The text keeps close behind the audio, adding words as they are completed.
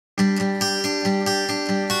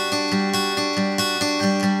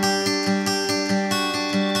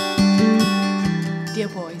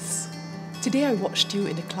Today I watched you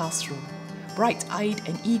in the classroom. Bright-eyed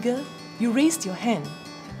and eager, you raised your hand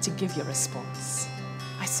to give your response.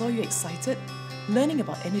 I saw you excited, learning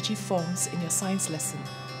about energy forms in your science lesson,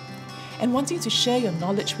 and wanting to share your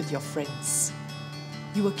knowledge with your friends.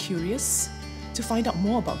 You were curious to find out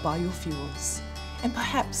more about biofuels, and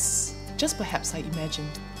perhaps, just perhaps I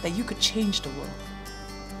imagined that you could change the world.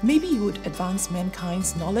 Maybe you would advance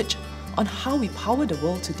mankind's knowledge on how we power the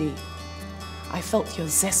world today. I felt your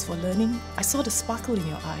zest for learning. I saw the sparkle in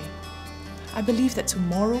your eye. I believe that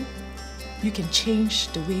tomorrow you can change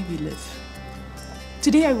the way we live.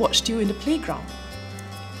 Today I watched you in the playground.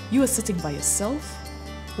 You were sitting by yourself,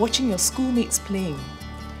 watching your schoolmates playing.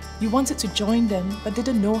 You wanted to join them but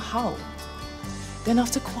didn't know how. Then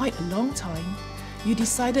after quite a long time, you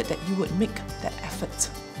decided that you would make that effort.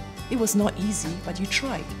 It was not easy, but you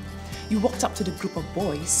tried. You walked up to the group of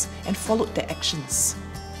boys and followed their actions.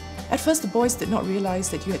 At first, the boys did not realize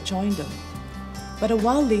that you had joined them. But a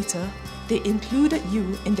while later, they included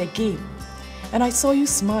you in their game, and I saw you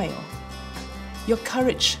smile. Your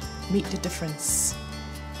courage made the difference.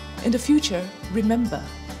 In the future, remember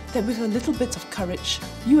that with a little bit of courage,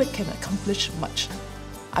 you can accomplish much.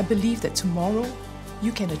 I believe that tomorrow,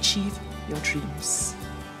 you can achieve your dreams.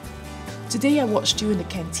 Today I watched you in the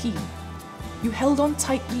canteen. You held on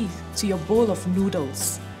tightly to your bowl of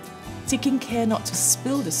noodles, taking care not to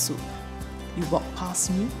spill the soup. You walked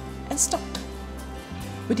past me and stopped.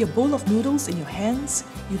 With your bowl of noodles in your hands,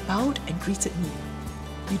 you bowed and greeted me.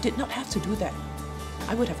 You did not have to do that.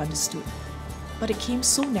 I would have understood, but it came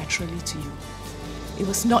so naturally to you. It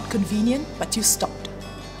was not convenient, but you stopped.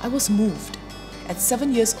 I was moved. At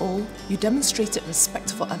 7 years old, you demonstrated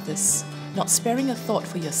respect for others, not sparing a thought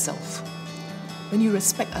for yourself. When you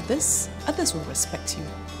respect others, others will respect you.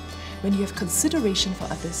 When you have consideration for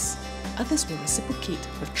others, others will reciprocate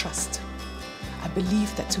with trust. I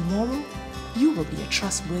believe that tomorrow, you will be a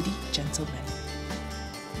trustworthy gentleman.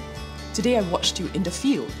 Today I watched you in the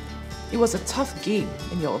field. It was a tough game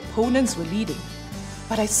and your opponents were leading.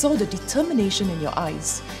 But I saw the determination in your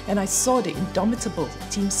eyes and I saw the indomitable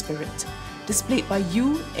team spirit displayed by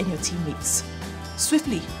you and your teammates.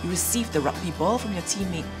 Swiftly, you received the rugby ball from your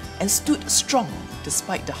teammate and stood strong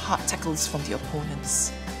despite the hard tackles from the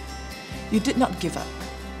opponents. You did not give up.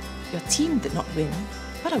 Your team did not win,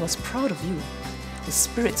 but I was proud of you. The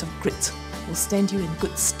spirit of grit will stand you in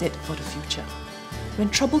good stead for the future. When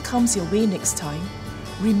trouble comes your way next time,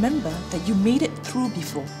 remember that you made it through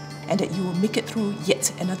before and that you will make it through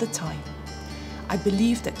yet another time. I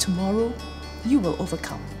believe that tomorrow you will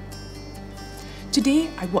overcome. Today,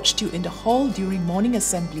 I watched you in the hall during morning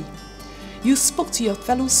assembly. You spoke to your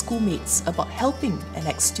fellow schoolmates about helping an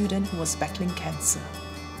ex-student who was battling cancer.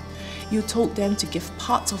 You told them to give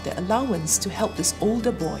part of their allowance to help this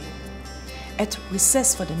older boy. At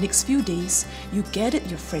recess for the next few days, you gathered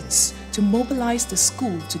your friends to mobilize the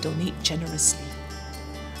school to donate generously.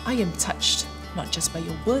 I am touched, not just by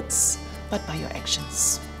your words, but by your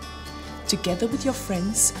actions. Together with your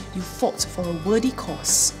friends, you fought for a worthy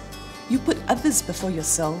cause. You put others before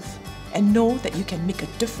yourself and know that you can make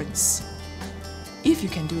a difference. If you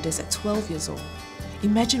can do this at 12 years old,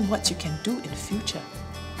 imagine what you can do in the future.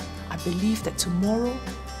 I believe that tomorrow,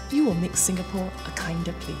 you will make Singapore a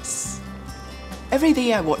kinder place. Every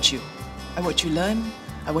day I watch you. I watch you learn,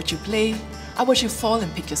 I watch you play, I watch you fall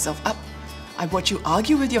and pick yourself up. I watch you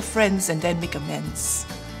argue with your friends and then make amends.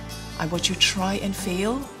 I watch you try and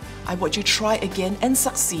fail. I watch you try again and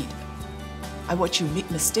succeed. I watch you make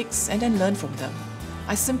mistakes and then learn from them.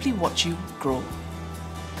 I simply watch you grow.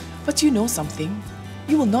 But you know something?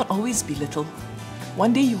 You will not always be little.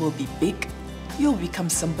 One day you will be big. You'll become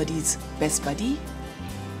somebody's best buddy,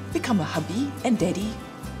 become a hubby and daddy,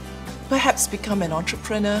 perhaps become an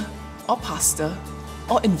entrepreneur or pastor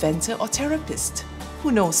or inventor or therapist.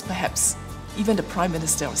 Who knows, perhaps even the Prime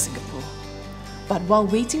Minister of Singapore. But while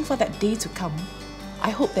waiting for that day to come, I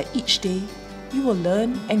hope that each day you will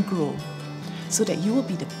learn and grow so that you will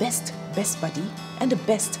be the best buddy and the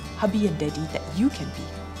best hubby and daddy that you can be.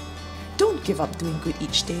 Don't give up doing good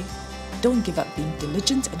each day. Don't give up being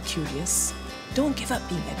diligent and curious. Don't give up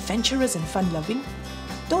being adventurous and fun-loving.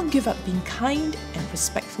 Don't give up being kind and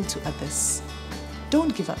respectful to others.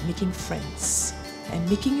 Don't give up making friends and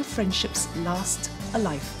making your friendships last a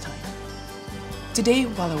lifetime. Today,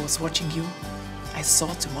 while I was watching you, I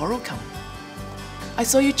saw tomorrow come. I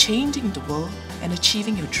saw you changing the world and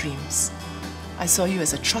achieving your dreams. I saw you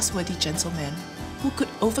as a trustworthy gentleman who could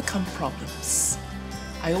overcome problems.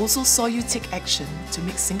 I also saw you take action to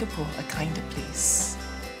make Singapore a kinder place.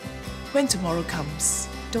 When tomorrow comes,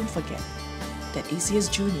 don't forget that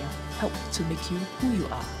ACS Junior helped to make you who you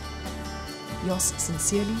are. Yours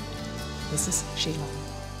sincerely, Mrs. Chaillan.